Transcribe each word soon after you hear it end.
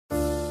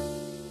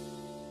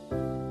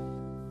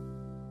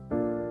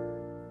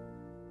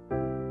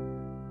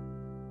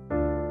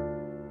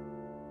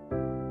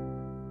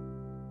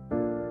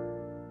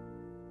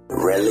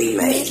really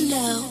made.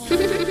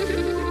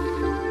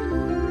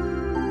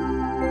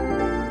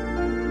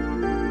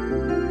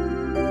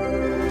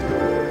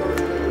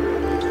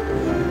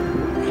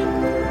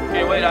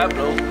 Hey, wait up,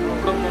 bro.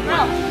 Come on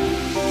now.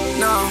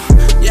 No,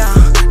 yeah,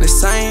 the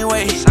same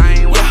way.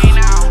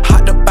 Yeah,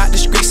 hopped up out the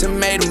streets and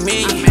made a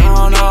million.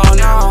 No, no,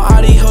 no,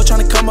 all these hoes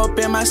tryna come up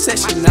in my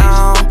section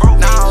now.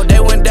 No, they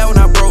went down when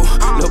I broke.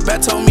 Lil'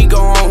 Bet told me go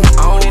on.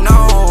 Oh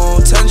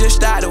no, tell them just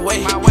start the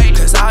way.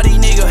 Cause all these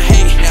niggas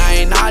hate. I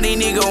ain't all these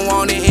niggas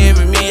wanna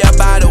envy me. I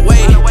by the way.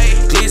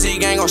 Glizzy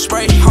gang gon'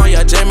 spray on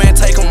ya, J-Man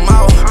take 'em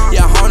out.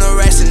 Yeah, on the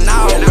rest and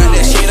all. Run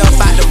that shit up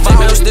out the vault.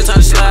 I'm still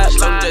tryna slide.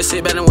 Told me just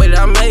sit back and wait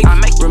I make.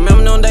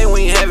 Remember them day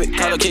we ain't have it.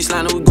 Call a key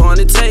slide and we going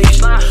to take.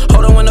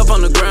 Hold on, went up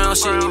on the ground.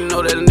 She didn't even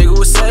know that a nigga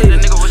was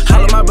saved.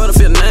 Holla my brother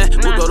feel that.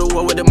 We'll go to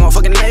war with that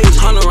motherfucking name.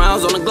 100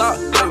 rounds on the Glock.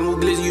 Like move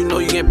Glizzy, you know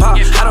you get pop.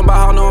 I don't buy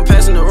how no I'm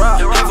passing the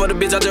rock. Ain't for the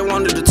bitch, I just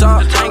wanted to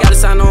talk. I ain't got a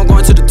sign, no I'm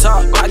going to the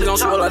top. I just don't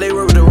swallow like they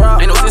were with the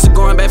rock. Ain't no sense of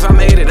going back if I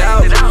made it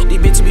out. These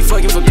bitches be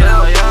fucking for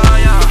clout.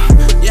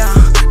 Yeah,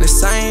 the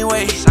same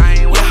way.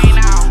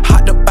 Yeah,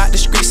 hopped up out the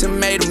streets and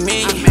made a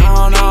million.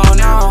 No, no,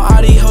 no,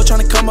 all these hoes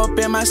tryna come up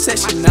in my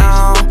section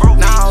now.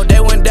 No, they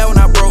went down when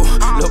I broke.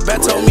 Lil'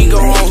 Bet told me go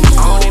on.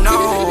 Oh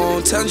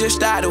no, tell them just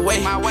start the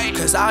way.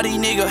 Cause all these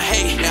niggas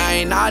hate. I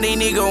ain't all these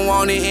niggas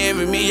wanna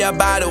envy me. Yeah,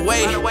 by the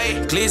way,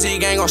 Glizzy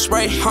gang gon'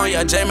 spray on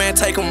ya, J-Man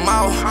take 'em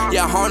out.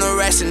 Yeah, on the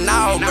rest and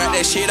all. Bring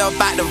that shit up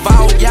out the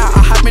vault. Yeah, I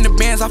hop in the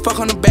Benz, I fuck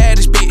on the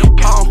baddest bitch.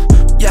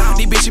 Yeah,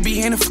 these bitches be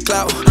hitting for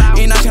clout.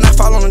 Ain't knocking, I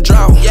fall on the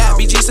drought. Yeah,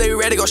 BG say we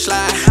ready to go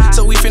slide.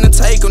 So we finna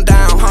take 'em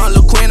down.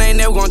 Lil' Quinn ain't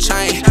never gon'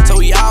 change. So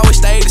we always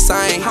stay the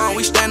same.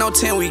 We stand on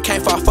 10, we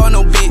can't fall for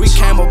no bitch. We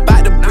came up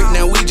out the brick,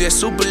 now we just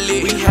super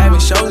lit. We having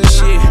shows and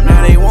shit,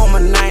 now they want my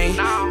name.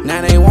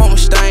 Now they want my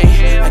stain.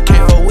 I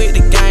can't fuck with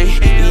the game.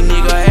 These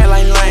niggas act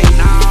like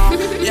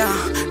lame. Yeah,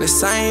 the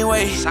same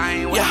way.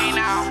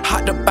 Yeah,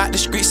 hopped up out the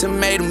streets and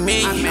made a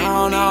million.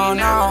 No, no,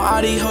 no,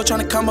 all these hoes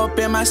tryna come up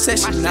in my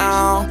section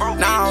now.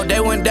 No, they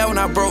went down when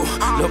I broke.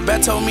 Lil'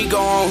 Bet told me go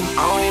on.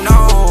 Oh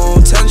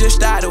no, tell them just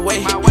start the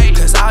way.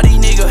 Cause all these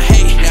niggas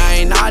hate. I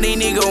ain't all these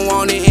niggas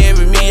wanna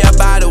envy me. Yeah,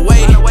 by the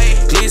way,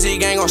 Glizzy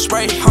gang gon'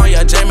 spray on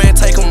ya, J-Man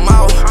take 'em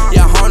out.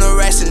 Yeah, on the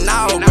rest and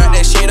all. Bring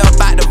that shit up